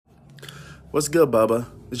What's good, Bubba?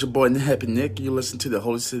 It's your boy Happy Nick. You listen to the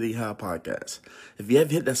Holy City High podcast. If you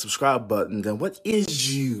haven't hit that subscribe button, then what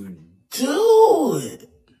is you doing?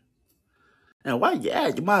 And while you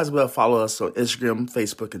at, you might as well follow us on Instagram,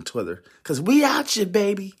 Facebook, and Twitter. Cause we out here,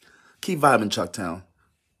 baby. Keep vibing, Chucktown.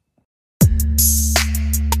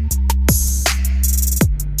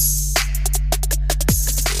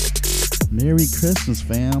 Merry Christmas,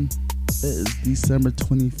 fam. It is December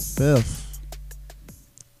 25th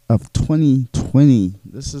of 2020.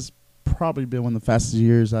 This has probably been one of the fastest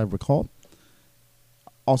years I've recalled.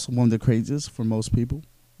 Also one of the craziest for most people.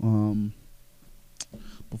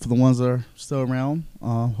 But for the ones that are still around,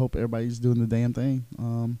 hope everybody's doing the damn thing.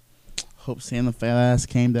 Hope Santa fat ass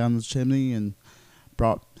came down the chimney and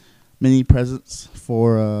brought many presents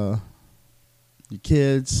for your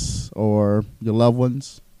kids or your loved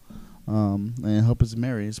ones. And hope it's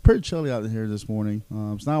merry. It's pretty chilly out here this morning.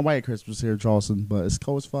 It's not white Christmas here in Charleston, but it's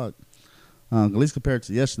cold as fuck. At least compared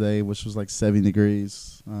to yesterday, which was like 70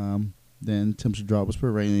 degrees. Then temperature drop was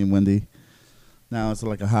pretty rainy and windy. Now it's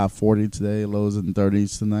like a high 40 today, lows in the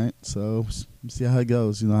 30s tonight. So see how it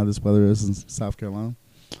goes. You know how this weather is in South Carolina.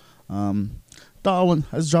 I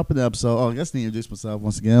just dropped an episode. I guess I need to introduce myself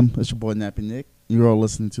once again. It's your boy Nappy Nick. You're all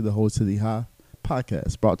listening to the Holy City High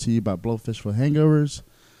podcast, brought to you by Blowfish for Hangovers.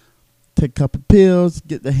 Take a couple pills,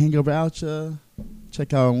 get the hangover out ya.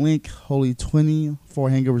 Check out our link,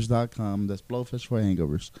 holy20forhangovers.com. That's Blowfish for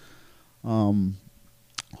Hangovers.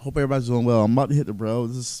 Hope everybody's doing well. I'm about to hit the road.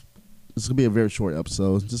 This is going to be a very short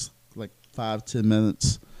episode, just like 5-10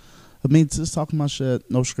 minutes. I mean, just talking my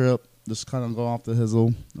shit, no script, just kind of go off the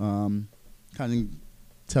hizzle. Kind of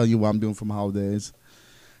tell you what I'm doing for my holidays.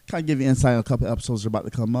 Kind of give you insight on a couple episodes that are about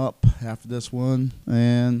to come up after this one.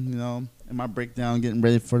 And, you know, in my breakdown, getting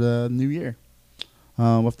ready for the new year.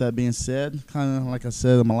 With that being said, kind of like I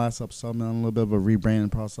said in my last episode, I'm in a little bit of a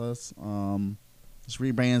rebranding process. This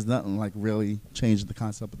rebrand is nothing like really changing the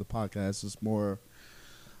concept of the podcast. It's more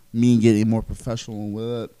me getting more professional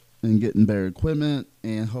with it and getting better equipment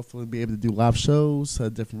and hopefully be able to do live shows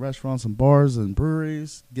at different restaurants and bars and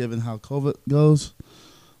breweries, given how COVID goes.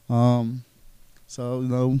 So, you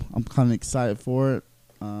know, I'm kind of excited for it.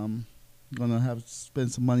 I'm going to have to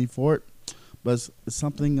spend some money for it. But it's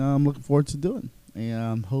something I'm looking forward to doing.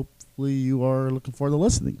 And hopefully you are looking forward to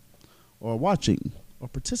listening or watching or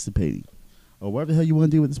participating or whatever the hell you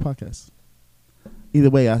want to do with this podcast.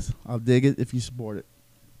 Either way, I'll dig it if you support it.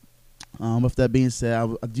 With that being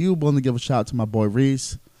said, I do want to give a shout out to my boy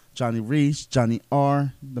Reese, Johnny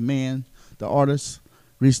R, the man, the artist,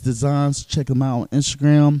 Reese Designs. Check him out on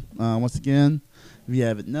Instagram. Once again, if you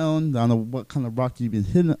haven't known, I don't know what kind of rock you've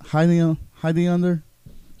been hiding under.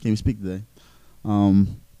 Can't even speak today.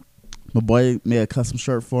 My boy made a custom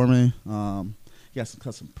shirt for me. He got some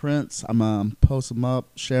custom prints. I'm going to post them up,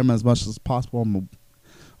 share them as much as possible on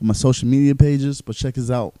my social media pages. But check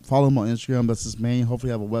us out. Follow him on Instagram. That's his main.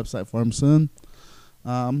 Hopefully have a website for him soon.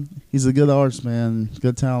 He's a good artist, man.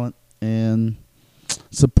 Good talent. And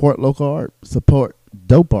support local art. Support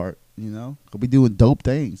dope art, you know. We doing dope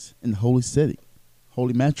things in the Holy City.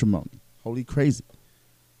 Holy matrimony. Holy crazy.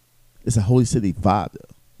 It's a Holy City vibe, though.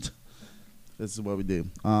 This is what we do.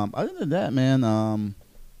 Other than that, man,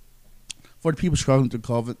 for the people struggling through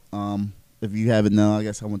COVID, if you haven't known, I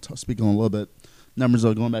guess I want to speak on a little bit. Numbers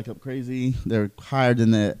are going back up crazy. They're higher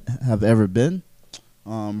than they have ever been.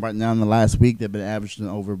 Right now, in the last week, they've been averaging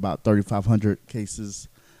over about 3,500 cases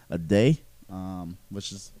a day,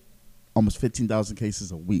 which is almost 15,000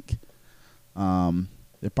 cases a week.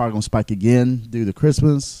 They're probably going to spike again due to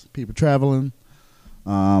Christmas, people traveling.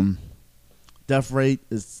 Death rate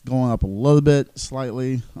is going up a little bit,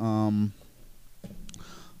 slightly.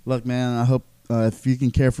 Look, man, I hope if you can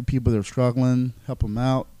care for people that are struggling, help them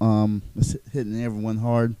out. It's hitting everyone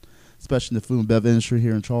hard, especially in the food and bev industry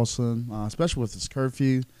here in Charleston, especially with this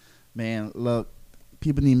curfew. Man, look,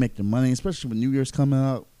 people need to make their money, especially when New Year's coming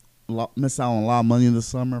up. Miss out on a lot of money in the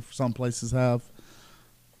summer. Some places have.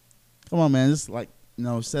 Come on, man, just like, you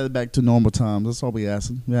know, set it back to normal times. That's all we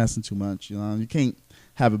asking. We're asking too much, you know. You can't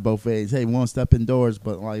have it both ways. Hey, we want to step indoors,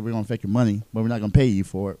 but like we're gonna fake your money, but we're not gonna pay you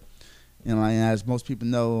for it. And like, as most people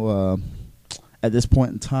know, at this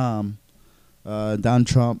point in time, Donald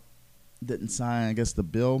Trump didn't sign, I guess, the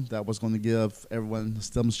bill that was going to give everyone a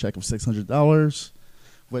stimulus check of $600,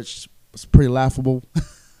 which was pretty laughable.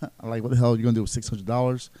 Like, what the hell are you gonna do with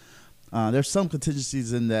 $600? There's some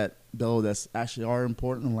contingencies in that bill that's actually are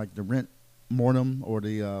important, like the rent mortem or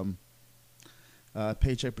the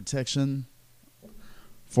paycheck protection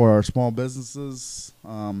for our small businesses.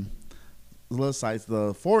 The little sites,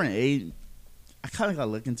 the foreign aid, I kind of got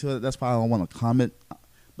to look into it. That's why I don't want to comment.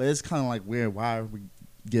 But it's kind of like weird. Why are we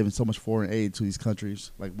giving so much foreign aid to these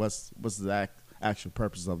countries. Like, what's the actual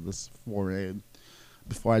purpose of this foreign aid?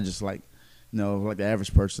 Before I just like the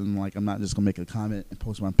average person, like I'm not just gonna make a comment and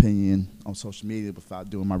post my opinion on social media without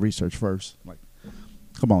doing my research first. Like,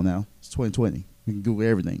 come on now, it's 2020. We can Google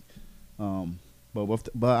everything. So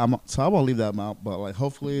I won't leave that out. But like,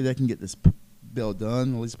 hopefully they can get this bill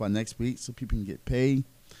done at least by next week, so people can get paid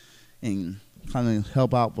and kind of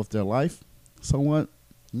help out with their life somewhat.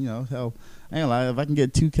 Hell, I ain't gonna lie, if I can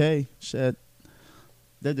get $2K, shit,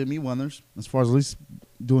 that did me wonders. As far as at least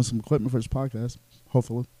doing some equipment for this podcast.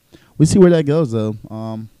 Hopefully, we see where that goes though.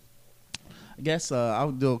 I guess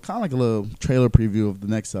I'll do kind of like a little trailer preview of the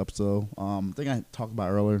next episode. I think I talked about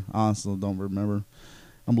it earlier. I honestly don't remember.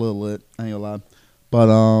 I'm a little lit. I ain't gonna lie. But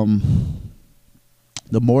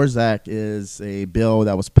the MORES Act is a bill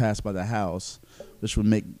that was passed by the House, which would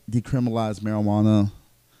decriminalize marijuana,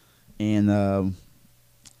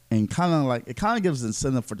 and kind of gives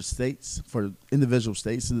incentive for the states, for individual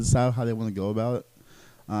states to decide how they want to go about it.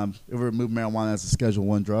 It would remove marijuana as a Schedule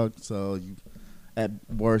I drug, so at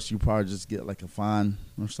worst you probably just get like a fine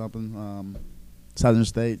or something. Southern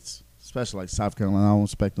states, especially like South Carolina, I don't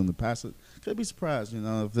expect them to pass it. Could be surprised,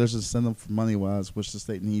 if there's incentive for money-wise, which the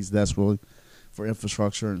state needs desperately for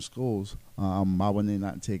infrastructure and schools. Why wouldn't they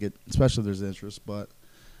not take it, especially if there's interest? But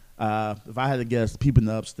if I had to guess, people in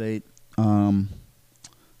the upstate,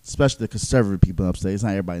 especially the conservative people in upstate, it's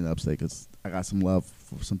not everybody in the upstate because I got some love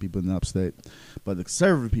for some people in the upstate, but the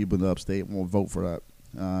conservative people in the upstate won't vote for that.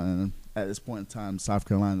 And at this point in time, South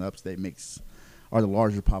Carolina and the upstate are the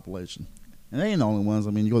larger population. And they ain't the only ones. I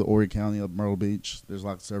mean, you go to Horry County, up Myrtle Beach, there's a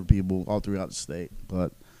lot of conservative people all throughout the state.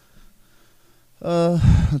 But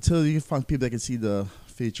until you find people that can see the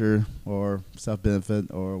feature or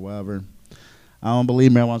self-benefit or whatever, I don't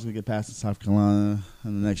believe marijuana's going to get passed in South Carolina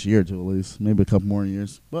in the next year or two at least. Maybe a couple more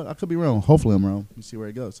years. But I could be wrong. Hopefully I'm wrong. We'll see where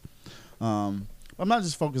it goes. I'm not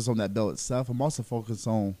just focused on that bill itself. I'm also focused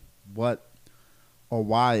on what or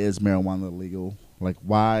why is marijuana illegal? Like,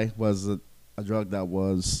 why was it a drug that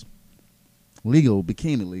was legal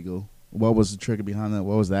became illegal? What was the trigger behind that?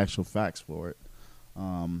 What was the actual facts for it?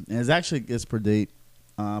 And it gets pretty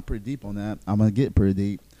deep on that. I'm going to get pretty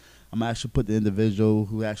deep. I'm going to actually put the individual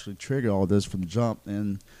who actually triggered all this from the jump.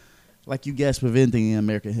 And like you guessed, with anything in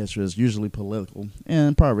American history, is usually political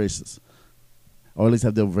and probably racist. Or at least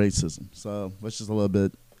have to do with racism. So it's just a little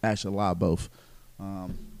bit, actually a lot of both.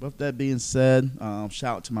 With that being said,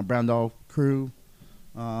 shout out to my Brown Dog crew.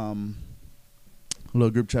 A little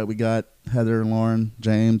group chat we got: Heather, Lauren,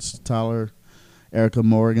 James, Tyler, Erica,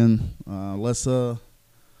 Morgan, Alyssa,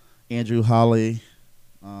 Andrew, Holly,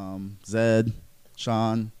 Zed,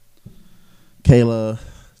 Sean, Kayla,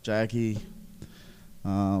 Jackie,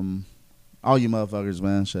 all you motherfuckers,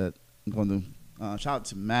 man. Shit, I'm going to shout out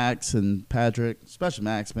to Max and Patrick, especially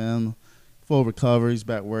Max, man. Full recovery, he's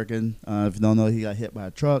back working. If you don't know, he got hit by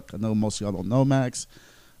a truck. I know most of y'all don't know Max.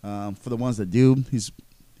 For the ones that do, he's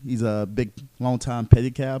a big, long-time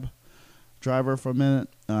pedicab driver for a minute.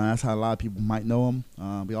 That's how a lot of people might know him.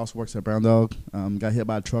 He also works at Brown Dog. Got hit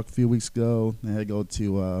by a truck a few weeks ago. They had to go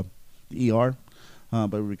to the ER,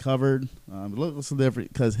 but recovered. It looks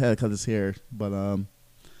different because his hair, but and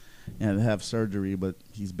to have surgery. But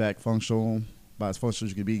he's back functional, about as functional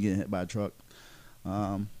as you could be getting hit by a truck.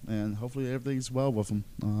 And hopefully everything's well with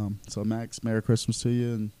him. So Max, Merry Christmas to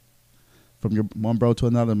you, and from your one bro to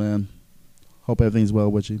another, man. Hope everything's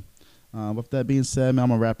well with you. With that being said, man, I'm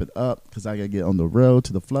gonna wrap it up because I gotta get on the road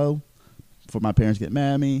to the flow before my parents get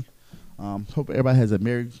mad at me. Hope everybody has a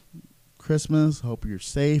Merry Christmas. Hope you're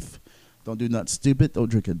safe. Don't do nothing stupid.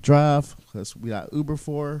 Don't drink and drive because we got Uber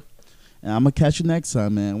for. And I'm going to catch you next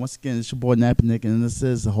time, man. Once again, it's your boy Nappy Nick, and this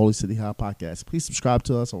is the Holy City High Podcast. Please subscribe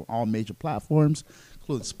to us on all major platforms,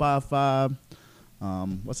 including Spotify.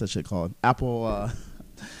 What's that shit called? Apple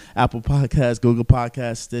Podcasts, Google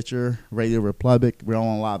Podcasts, Stitcher, Radio Republic. We're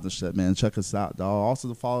on a lot of this shit, man. Check us out, dog. Also,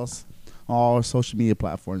 to follow us on all our social media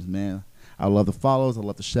platforms, man. I love the follows. I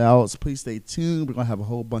love the shout-outs. Please stay tuned. We're going to have a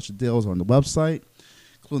whole bunch of deals on the website,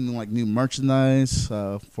 including like new merchandise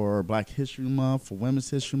for Black History Month, for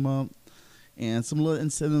Women's History Month, and some little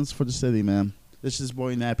incentives for the city, man. This is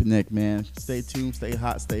boy Nappy Nick, man. Stay tuned, stay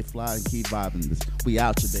hot, stay fly, and keep vibing. We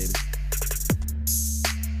out you, baby.